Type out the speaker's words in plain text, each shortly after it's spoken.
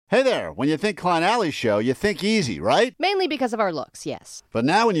Hey there, when you think Klein Alley Show, you think easy, right? Mainly because of our looks, yes. But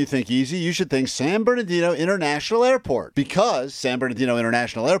now when you think easy, you should think San Bernardino International Airport. Because San Bernardino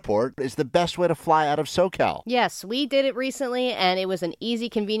International Airport is the best way to fly out of SoCal. Yes, we did it recently, and it was an easy,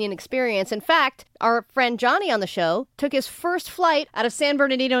 convenient experience. In fact, our friend Johnny on the show took his first flight out of San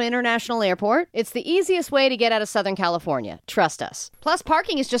Bernardino International Airport. It's the easiest way to get out of Southern California. Trust us. Plus,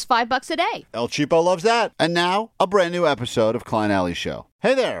 parking is just $5 a day. El Cheapo loves that. And now, a brand new episode of Klein Alley Show.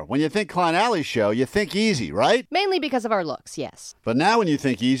 Hey there, when you think Klein Alley Show, you think easy, right? Mainly because of our looks, yes. But now when you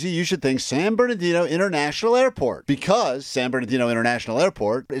think easy, you should think San Bernardino International Airport. Because San Bernardino International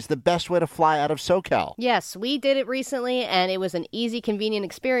Airport is the best way to fly out of SoCal. Yes, we did it recently, and it was an easy, convenient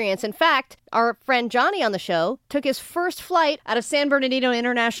experience. In fact, our friend Johnny on the show took his first flight out of San Bernardino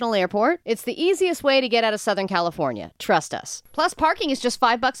International Airport. It's the easiest way to get out of Southern California. Trust us. Plus, parking is just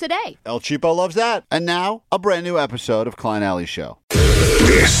 $5 a day. El Cheapo loves that. And now, a brand new episode of Klein Alley Show.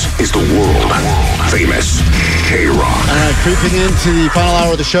 This is the world-famous K-Rock. All right, creeping into the final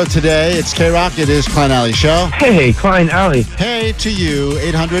hour of the show today, it's K-Rock. It is Klein Alley Show. Hey, Klein Alley. Hey to you,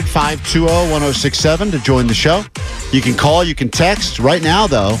 800-520-1067 to join the show. You can call, you can text. Right now,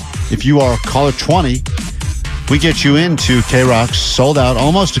 though, if you are caller 20, we get you into K-Rock's sold-out,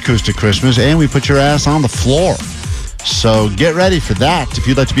 almost acoustic Christmas, and we put your ass on the floor. So get ready for that. If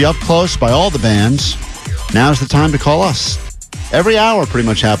you'd like to be up close by all the bands, now's the time to call us. Every hour pretty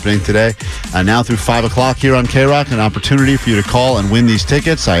much happening today. Now through 5 o'clock here on K-Rock, an opportunity for you to call and win these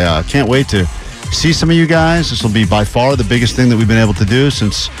tickets. I can't wait to see some of you guys. This will be by far the biggest thing that we've been able to do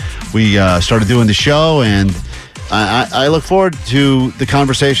since we started doing the show. And I look forward to the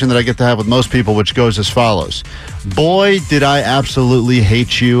conversation that I get to have with most people, which goes as follows. Boy, did I absolutely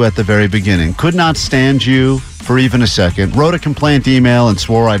hate you at the very beginning. Could not stand you for even a second. Wrote a complaint email and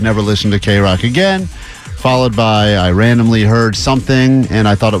swore I'd never listen to K-Rock again. Followed by, I randomly heard something and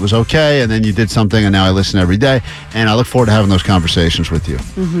I thought it was okay, and then you did something and now I listen every day. And I look forward to having those conversations with you.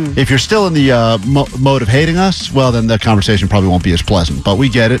 Mm-hmm. If you're still in the mode of hating us, well, then the conversation probably won't be as pleasant. But we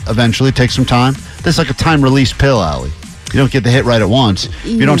get it eventually. It takes some time. This is like a time-release pill, Allie. You don't get the hit right at once. If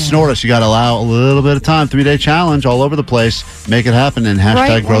you don't snort us, you got to allow a little bit of time. 3-day challenge all over the place. Make it happen and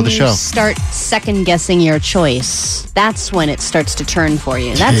hashtag grow the show. You start second-guessing your choice. That's when it starts to turn for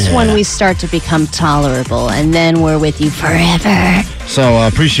you. That's when we start to become tolerable, and then we're with you forever. So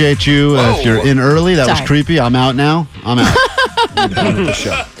appreciate you. If you're in early, that was creepy. I'm out now. I'm out. I'm done with the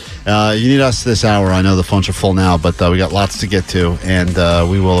show. You need us this hour. I know the phones are full now, but we got lots to get to. And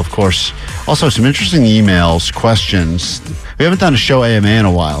we will, of course, also some interesting emails, questions. We haven't done a show AMA in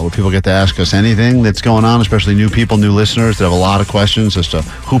a while where people get to ask us anything that's going on, especially new people, new listeners that have a lot of questions as to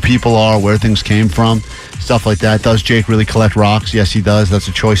who people are, where things came from, stuff like that. Does Jake really collect rocks? Yes, he does. That's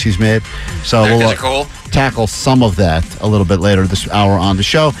a choice he's made. So we'll tackle some of that a little bit later this hour on the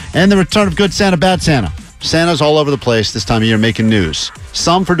show. And the return of Good Santa, Bad Santa. Santa's all over the place this time of year making news.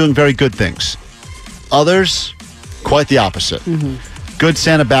 Some for doing very good things. Others, quite the opposite. Mm-hmm. Good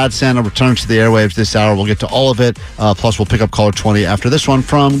Santa, Bad Santa returns to the airwaves this hour. We'll get to all of it. Plus, we'll pick up caller 20 after this one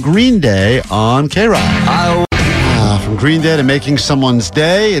from Green Day on K-Rock. From Green Day to making someone's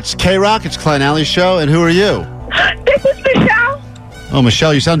day, it's K-Rock, it's Klein Alley Show, and who are you? This is Michelle. Oh,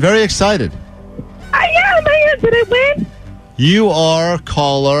 Michelle, you sound very excited. I am. Did I win? You are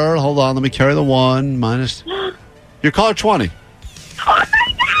caller, hold on, let me carry the one, minus, you're caller 20. Oh my God!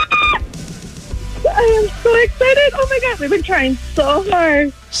 I am so excited. Oh my God, we've been trying so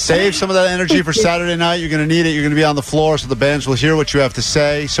hard. Save some of that energy for Saturday night. You're going to need it. You're going to be on the floor so the bands will hear what you have to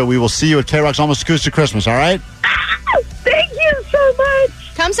say. So we will see you at K-Rock's Almost Acoustic Christmas, all right? Thank you so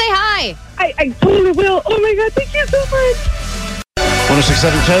much. Come say hi. I totally will. Oh my God, thank you so much.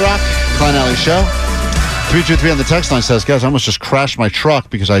 106.7 K-Rock, Klein Alley Show. 323 on the text line says, guys, I almost just crashed my truck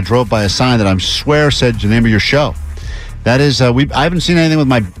because I drove by a sign that I swear said the name of your show. That is, I haven't seen anything with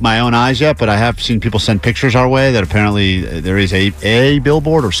my own eyes yet, but I have seen people send pictures our way that apparently there is a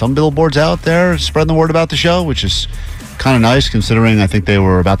billboard or some billboards out there spreading the word about the show, which is kind of nice considering I think they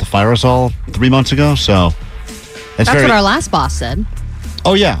were about to fire us all 3 months ago. So that's what our last boss said.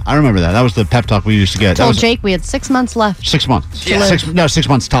 Oh, yeah, I remember that. That was the pep talk we used to get. Told Jake we had 6 months left. 6 months. Yeah. 6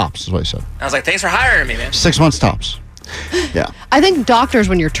 months tops is what he said. I was like, thanks for hiring me, man. 6 months tops. Yeah. I think doctors,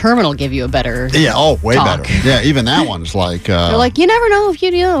 when you're terminal, give you a better way talk. better. Yeah, even that one's like... They're like, you never know if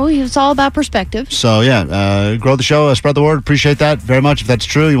you know. It's all about perspective. So, yeah, grow the show, spread the word. Appreciate that very much. If that's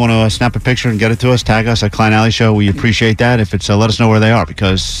true, you want to snap a picture and get it to us, tag us at Klein Alley Show. We appreciate that. If it's, let us know where they are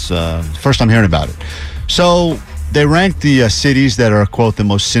because first I'm hearing about it. So... They rank the cities that are, quote, the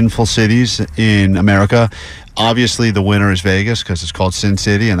most sinful cities in America. Obviously, the winner is Vegas because it's called Sin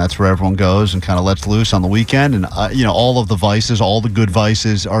City, and that's where everyone goes and kind of lets loose on the weekend. And, all of the vices, all the good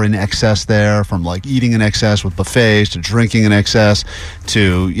vices are in excess there, from like eating in excess with buffets to drinking in excess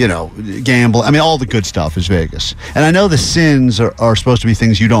to, gambling. I mean, all the good stuff is Vegas. And I know the sins are supposed to be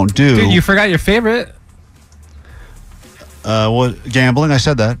things you don't do. Dude, you forgot your favorite. What? Gambling? I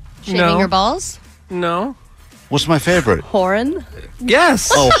said that. Shaving your balls? No. What's my favorite? Whoring?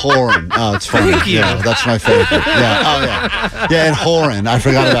 Yes. Oh, whoring. Oh, it's funny. Thank you. Yeah, that's my favorite. Yeah. Oh, yeah. Yeah, and whoring. I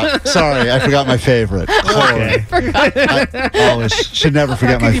forgot about. Sorry, I forgot my favorite. Whoring. I always should never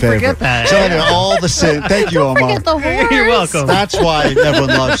forget my you favorite. forget that? So anyway, all the sin. Thank you, Omar. Forget the whores. You're welcome. That's why everyone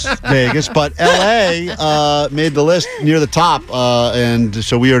loves Vegas. But L.A. Made the list near the top, and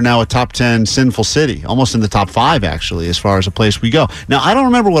so we are now a top 10 sinful city, almost in the top 5 actually, as far as a place we go. Now I don't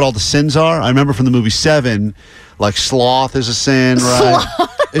remember what all the sins are. I remember from the movie Seven. Like sloth is a sin, right?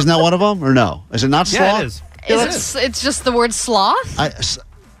 Sloth. Isn't that one of them, or no? Is it not sloth? Yeah, it is. It's just the word sloth?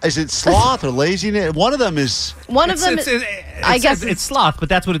 Is it sloth or laziness? One of them is. One of them I guess it's sloth, but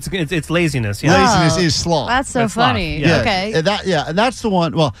that's what it's laziness. Yeah. Laziness is sloth. That's so That's sloth. funny. Yeah. Okay. And that's the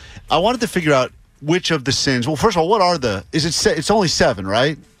one. Well, I wanted to figure out which of the sins. Well, first of all, what are the? It's only 7,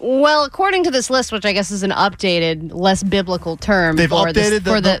 right? Well, according to this list, which I guess is an updated, less biblical term. They've for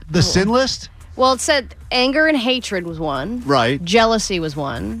updated the sin list. Well, it said anger and hatred was one. Right. Jealousy was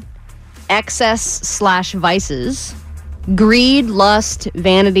one. Excess/vices. Greed, lust,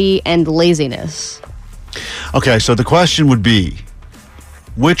 vanity, and laziness. Okay, so the question would be,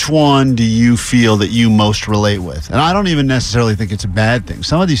 which one do you feel that you most relate with? And I don't even necessarily think it's a bad thing.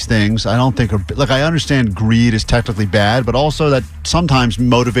 Some of these things I don't think are, like, I understand greed is technically bad, but also that sometimes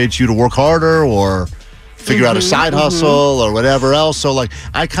motivates you to work harder or figure out a side hustle or whatever else. So, like,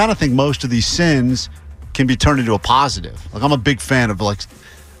 I kind of think most of these sins can be turned into a positive. Like, I'm a big fan of,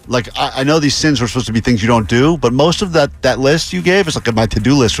 I know these sins are supposed to be things you don't do, but most of that list you gave is like my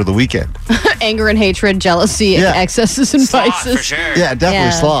to-do list for the weekend. Anger and hatred, jealousy, excesses and vices. For sure. Yeah,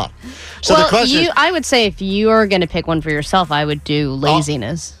 definitely sloth. So the question I would say if you are going to pick one for yourself, I would do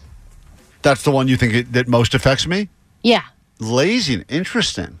laziness. That's the one you think that most affects me? Yeah. Laziness.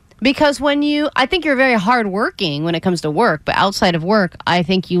 Interesting. Because I think you're very hardworking when it comes to work, but outside of work, I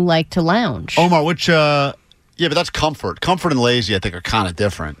think you like to lounge. Omar, but that's comfort. Comfort and lazy, I think, are kind of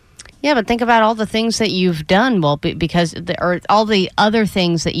different. Yeah, but think about all the things that you've done, or all the other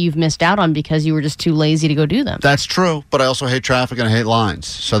things that you've missed out on because you were just too lazy to go do them. That's true, but I also hate traffic and I hate lines,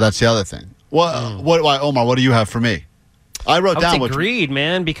 so that's the other thing. Omar, what do you have for me? I wrote down what greed,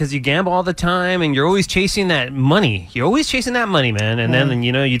 man, because you gamble all the time and you're always chasing that money. You're always chasing that money, man. And then,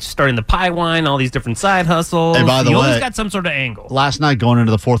 you start in the pie wine, all these different side hustles. And by the way, you always got some sort of angle. Last night, going into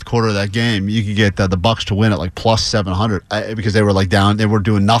the fourth quarter of that game, you could get the Bucks to win at like plus 700 because they were like down. They were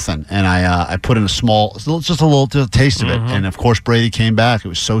doing nothing. And I put in just a little taste of it. And of course, Brady came back. It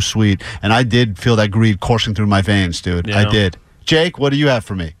was so sweet. And I did feel that greed coursing through my veins, dude. Yeah. I did. Jake, what do you have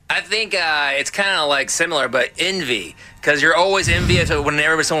for me? I think it's kind of like similar, but envy. Because you're always envious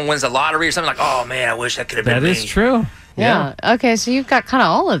whenever someone wins the lottery or something, like, oh, man, I wish that could have been me. That is true. Yeah. Okay, so you've got kind of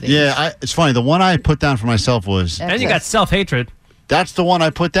all of these. Yeah, it's funny. The one I put down for myself was... And you got self-hatred. That's the one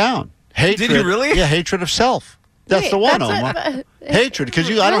I put down. Hatred. Did you really? Yeah, hatred of self. That's the one, Omar. Hatred, because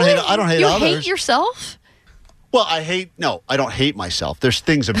I don't hate others. You hate yourself? Well, I don't hate myself. There's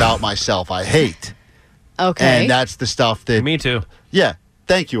things about myself I hate. Okay. And that's the stuff that... Me too. Yeah.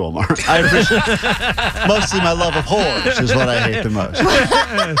 Thank you, Omar. I appreciate mostly my love of whores is what I hate the most.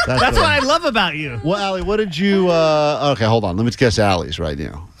 That's what I love about you. Well, Allie, what did you... okay, hold on. Let me guess Allie's right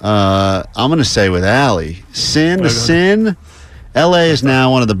now. I'm going to say with Allie, sin. L.A. is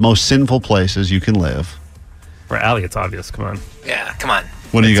now one of the most sinful places you can live. For Allie, it's obvious. Come on. Yeah, come on.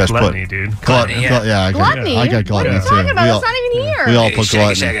 What do you guys gluttony, put? dude. Gluttony, yeah. Gluttony? I got gluttony, What are you too. talking about? It's not even here. We all put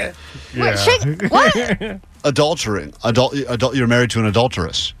Shake gluttony. it. Wait, shake, what? Adultering. You're married to an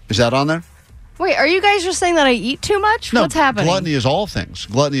adulteress. Is that on there? Wait, are you guys just saying that I eat too much? No, What's happening? Gluttony is all things.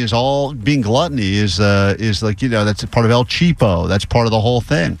 Gluttony is all... Being gluttony is like, that's a part of El Cheapo. That's part of the whole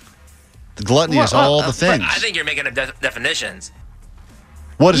thing. The gluttony is all the things. I think you're making up definitions.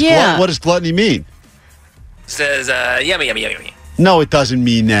 What does gluttony mean? It says, yummy, yummy, yummy, yummy. No, it doesn't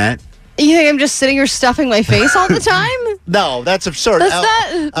mean that. You think I'm just sitting here stuffing my face all the time? No, that's absurd.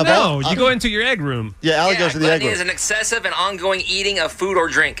 You go into your egg room. Yeah, Allie goes to the egg gluttony room. is an excessive and ongoing eating of food or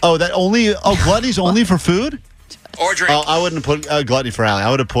drink. Gluttony's only for food? Or drink. I wouldn't put gluttony for Allie. I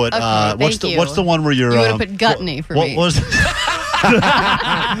would have put, Okay, what's the one where you're... You would have put gluttony for me. What was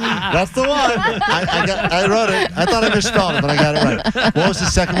That's the one. I wrote it. I thought I misspelled it, but I got it right. What was the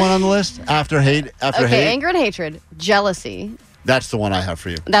second one on the list? After hate? Anger and hatred. Jealousy. That's the one I have for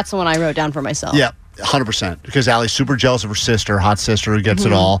you. That's the one I wrote down for myself. Yeah. 100%, because Allie's super jealous of her sister, hot sister who gets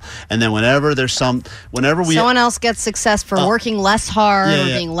it all. And then whenever someone else gets success for working less hard or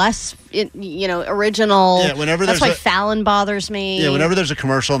being less, original. Yeah, whenever that's why there's Fallon bothers me. Yeah, whenever there's a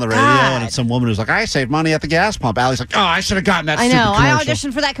commercial on the radio and it's some woman who's like, I saved money at the gas pump. Allie's like, oh, I should have gotten that I stupid know. commercial. I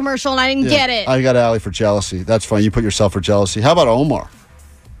auditioned for that commercial and I didn't get it. I got Allie for jealousy. That's fine. You put yourself for jealousy. How about Omar?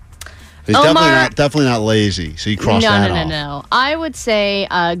 He's Omar, definitely not lazy, so you cross that off. No. I would say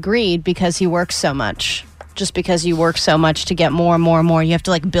greed because he works so much. Just because you work so much to get more and more and more, you have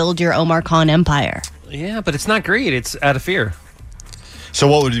to build your Omar Khan empire. Yeah, but it's not greed. It's out of fear. So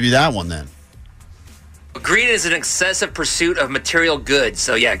what would be that one then? Greed is an excessive pursuit of material goods.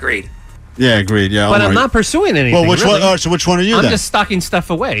 So yeah, greed. Yeah, agreed. Yeah, but Omar, I'm not pursuing anything. Well, which one? So which one are you? I'm then? just stocking stuff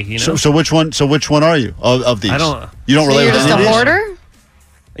away. You know. So which one? So which one are you of these? I don't. You don't relate You're with just any a of these? hoarder?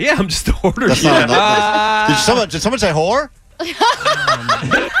 Yeah, I'm just a hoarder. That's not did someone say whore?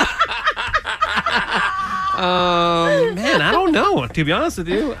 Man, I don't know. To be honest with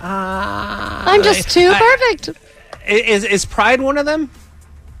you, I'm just too perfect. Is pride one of them?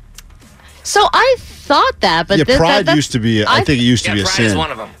 So I thought that, but pride used to be. I think it used to be a pride sin. is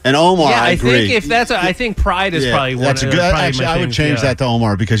one of them. And Omar, Yeah, I agree. I think pride is probably one. That's a good. Actually, I would change that to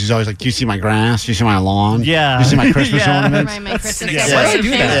Omar because he's always like, "Do you see my grass? Do you see my lawn? Yeah. Do you see my Christmas ornaments?" My Christmas It's decorations. an Why do excessive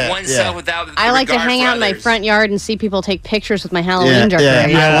you do view that? of oneself without I like to regard hang for out in my others. front yard and see people take pictures with my Halloween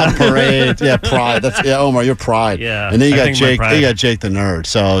decorations. I want parade. Yeah, pride. That's Omar. You're pride. Yeah, And then you I got think my Jake. pride. You got Jake the nerd.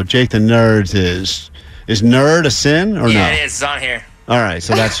 So Jake the nerd is nerd a sin or Yeah, no? it is. It's on here. All right,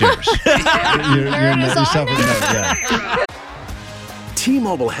 so that's yours. Nerd is on yourself a there? nerd, yeah.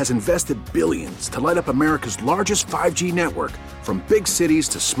 T-Mobile has invested billions to light up America's largest 5G network, from big cities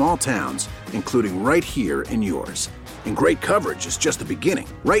to small towns, including right here in yours. And great coverage is just the beginning.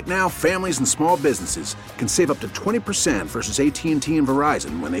 Right now, families and small businesses can save up to 20% versus AT&T and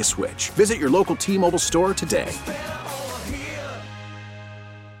Verizon when they switch. Visit your local T-Mobile store today.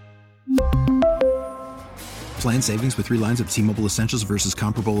 Plan savings with 3 lines of T-Mobile Essentials versus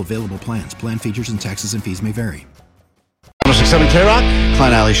comparable available plans. Plan features and taxes and fees may vary. 106.7 K-Rock,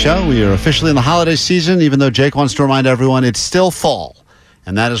 Klein Alley Show. We are officially in the holiday season, even though Jake wants to remind everyone it's still fall.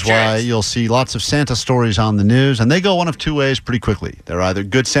 And that is why you'll see lots of Santa stories on the news. And they go one of two ways pretty quickly. They're either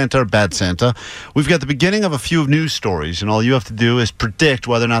good Santa or bad Santa. We've got the beginning of a few news stories, and all you have to do is predict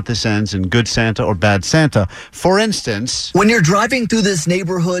whether or not this ends in good Santa or bad Santa. For instance, when you're driving through this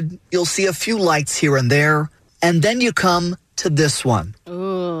neighborhood, you'll see a few lights here and there, and then you come to this one.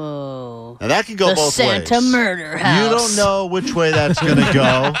 Ooh. now that could go The both Santa ways. Murder House. You don't know which way that's going to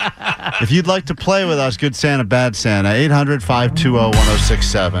go. If you'd like to play with us, good Santa, bad Santa,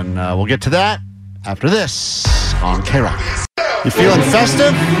 800-520-1067. We'll get to that after this on K-Rock. You feeling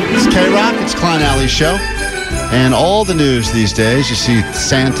festive? It's K-Rock. It's Klein Alley Show. And all the news these days, you see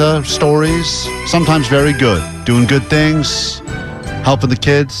Santa stories, sometimes very good, doing good things, helping the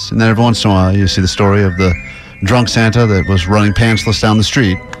kids. And then every once in a while, you see the story of the drunk Santa that was running pantsless down the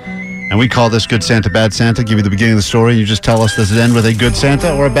street. And we call this good Santa, bad Santa. Give you the beginning of the story. You just tell us, does it end with a good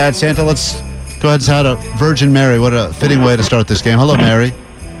Santa or a bad Santa? Let's go ahead and say hi to Virgin Mary. What a fitting way to start this game. Hello, Mary.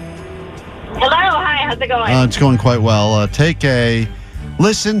 Hello, hi, how's it going? It's going quite well.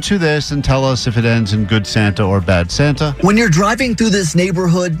 Listen to this and tell us if it ends in good Santa or bad Santa. When you're driving through this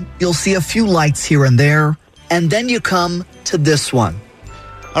neighborhood, you'll see a few lights here and there, and then you come to this one.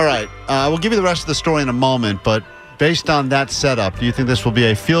 All right. We'll give you the rest of the story in a moment, but based on that setup, do you think this will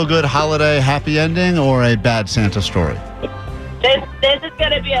be a feel-good holiday happy ending or a bad Santa story? This is going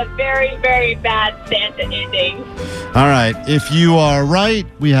to be a very, very bad Santa ending. All right. If you are right,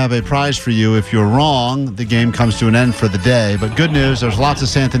 we have a prize for you. If you're wrong, the game comes to an end for the day. But good news, there's lots of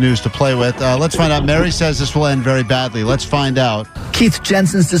Santa news to play with. Let's find out. Mary says this will end very badly. Let's find out. Keith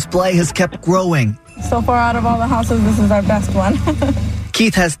Jensen's display has kept growing. So far out of all the houses, this is our best one.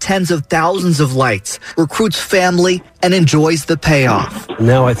 Keith has tens of thousands of lights, recruits family, and enjoys the payoff.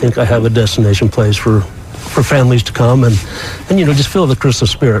 Now I think I have a destination place for families to come and just feel the Christmas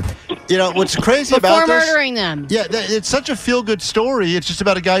spirit. You know, what's crazy Before about this? murdering them. Yeah, it's such a feel-good story. It's just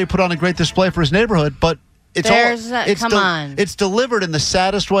about a guy who put on a great display for his neighborhood, but it's come on. It's delivered in the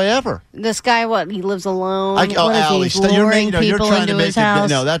saddest way ever. This guy, he lives alone? What is Allie, he? He's luring you're people trying into to make his house?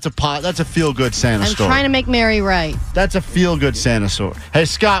 No, that's a feel-good Santa I'm story. trying to make Mary right. That's a feel-good Santa story. Hey,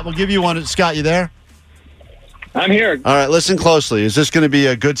 Scott, we'll give you one. Scott, you there? I'm here. All right, listen closely. Is this going to be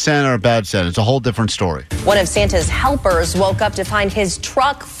a good Santa or a bad Santa? It's a whole different story. One of Santa's helpers woke up to find his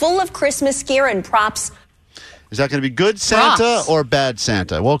truck full of Christmas gear and props. Is that going to be good Santa Props. or bad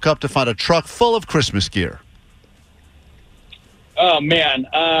Santa? I woke up to find a truck full of Christmas gear. Oh, man.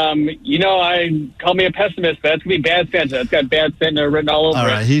 Call me a pessimist, but that's going to be bad Santa. It's got bad Santa written all over All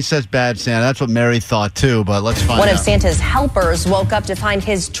right, it. he says bad Santa. That's what Mary thought, too, but let's find out. One of Santa's helpers woke up to find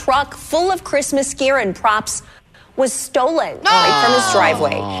his truck full of Christmas gear and props was stolen right from his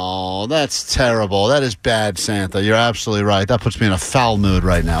driveway. Oh, that's terrible. That is bad Santa. You're absolutely right. That puts me in a foul mood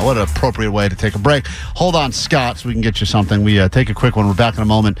right now. What an appropriate way to take a break. Hold on, Scott, so we can get you something. We take a quick one. We're back in a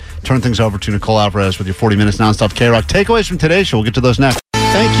moment. Turn things over to Nicole Alvarez with your 40 minutes nonstop K-Rock. Takeaways from today's show. We'll get to those next.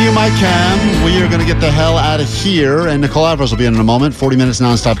 Thank you, Mike Cam. We are going to get the hell out of here, and Nicole Alvarez will be in a moment. 40 minutes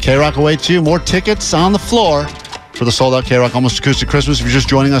nonstop K-Rock awaits you. More tickets on the floor for the sold-out K-Rock Almost Acoustic Christmas. If you're just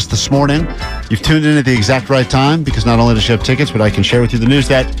joining us this morning, you've tuned in at the exact right time, because not only does she have tickets, but I can share with you the news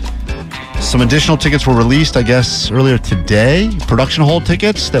that some additional tickets were released, I guess, earlier today. Production hold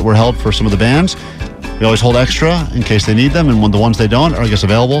tickets that were held for some of the bands. We always hold extra in case they need them, and when the ones they don't are, I guess,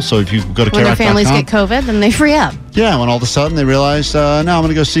 available. So if you go to When their families KROC.com, get COVID, then they free up. yeah, when all of a sudden they realize, no, I'm going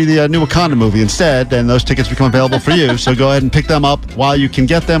to go see the new Wakanda movie instead, and those tickets become available for you. So go ahead and pick them up while you can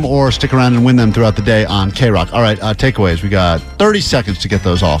get them, or stick around and win them throughout the day on K-Rock. All right, takeaways. We got 30 seconds to get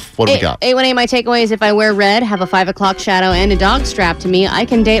those off. What do we got? 818, my takeaway is if I wear red, have a 5 o'clock shadow, and a dog strapped to me, I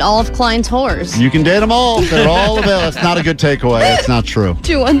can date all of Klein's whores. You can date them all. They're all available. That's not a good takeaway. It's not true.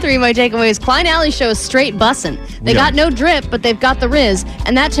 213, my takeaway is Klein Alley Show is straight bussin'. They got no drip, but they've got the Riz,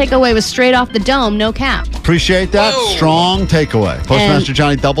 and that takeaway was straight off the dome, no cap. Appreciate that. Whoa. Strong takeaway. Postmaster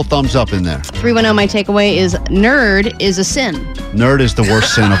Johnny, double thumbs up in there. 310, my takeaway is nerd is a sin. Nerd is the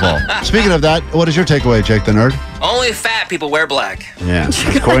worst sin of all. Speaking of that, what is your takeaway, Jake the Nerd? Only fat people wear black. Yeah,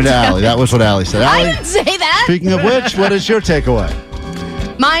 according to Allie. That was what Allie said. I Allie, didn't say that. speaking of which, what is your takeaway?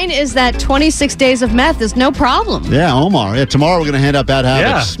 Mine is that 26 days of meth is no problem. Yeah, Omar. Yeah, tomorrow we're going to hand out bad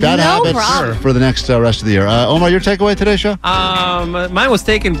habits. Yeah. Bad No habits problem. for the next rest of the year. Omar, your takeaway today's show? Mine was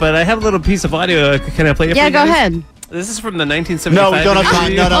taken, but I have a little piece of audio. Can I play it for Yeah, you go guys? ahead. This is from the 1975. No, we don't have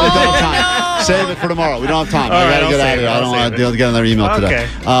time. No, we don't have Oh, time. Save it for tomorrow. We don't have time. All I right, got to I'll get out save of it. here. I I'll don't want save to get another email today. Okay.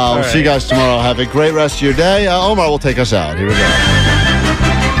 We'll see you guys tomorrow. Have a great rest of your day. Omar will take us out. Here we go.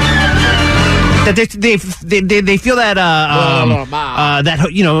 That they feel that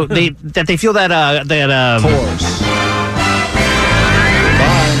that you know they feel that Force.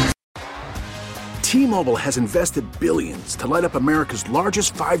 T-Mobile has invested billions to light up America's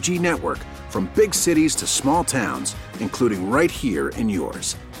largest 5G network, from big cities to small towns, including right here in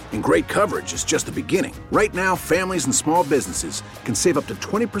yours. And great coverage is just the beginning. Right now, families and small businesses can save up to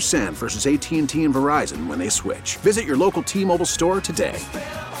 20% versus AT&T and Verizon when they switch. Visit your local T-Mobile store today.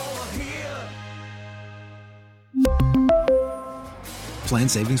 Plan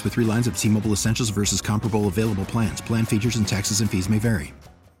savings with 3 lines of T-Mobile Essentials versus comparable available plans. Plan features and taxes and fees may vary.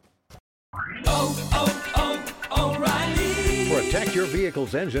 Protect your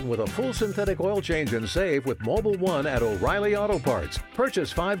vehicle's engine with a full synthetic oil change and save with Mobil 1 at O'Reilly Auto Parts. Purchase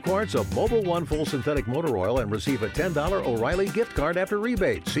 5 quarts of Mobil 1 full synthetic motor oil and receive a $10 O'Reilly gift card after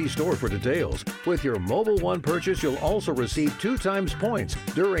rebate. See store for details. With your Mobil 1 purchase, you'll also receive 2 times points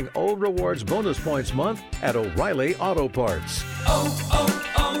during O Rewards Bonus Points Month at O'Reilly Auto Parts.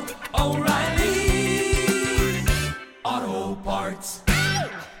 O'Reilly Auto Parts.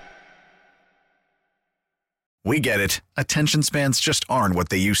 We get it. Attention spans just aren't what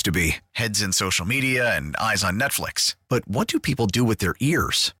they used to be. Heads in social media and eyes on Netflix. But what do people do with their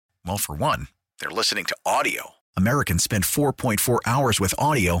ears? Well, for one, they're listening to audio. Americans spend 4.4 hours with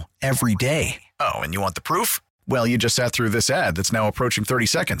audio every day. Oh, and you want the proof? Well, you just sat through this ad that's now approaching 30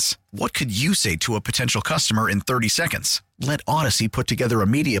 seconds. What could you say to a potential customer in 30 seconds? Let Odyssey put together a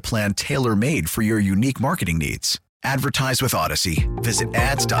media plan tailor-made for your unique marketing needs. Advertise with Odyssey. Visit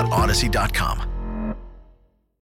ads.odyssey.com.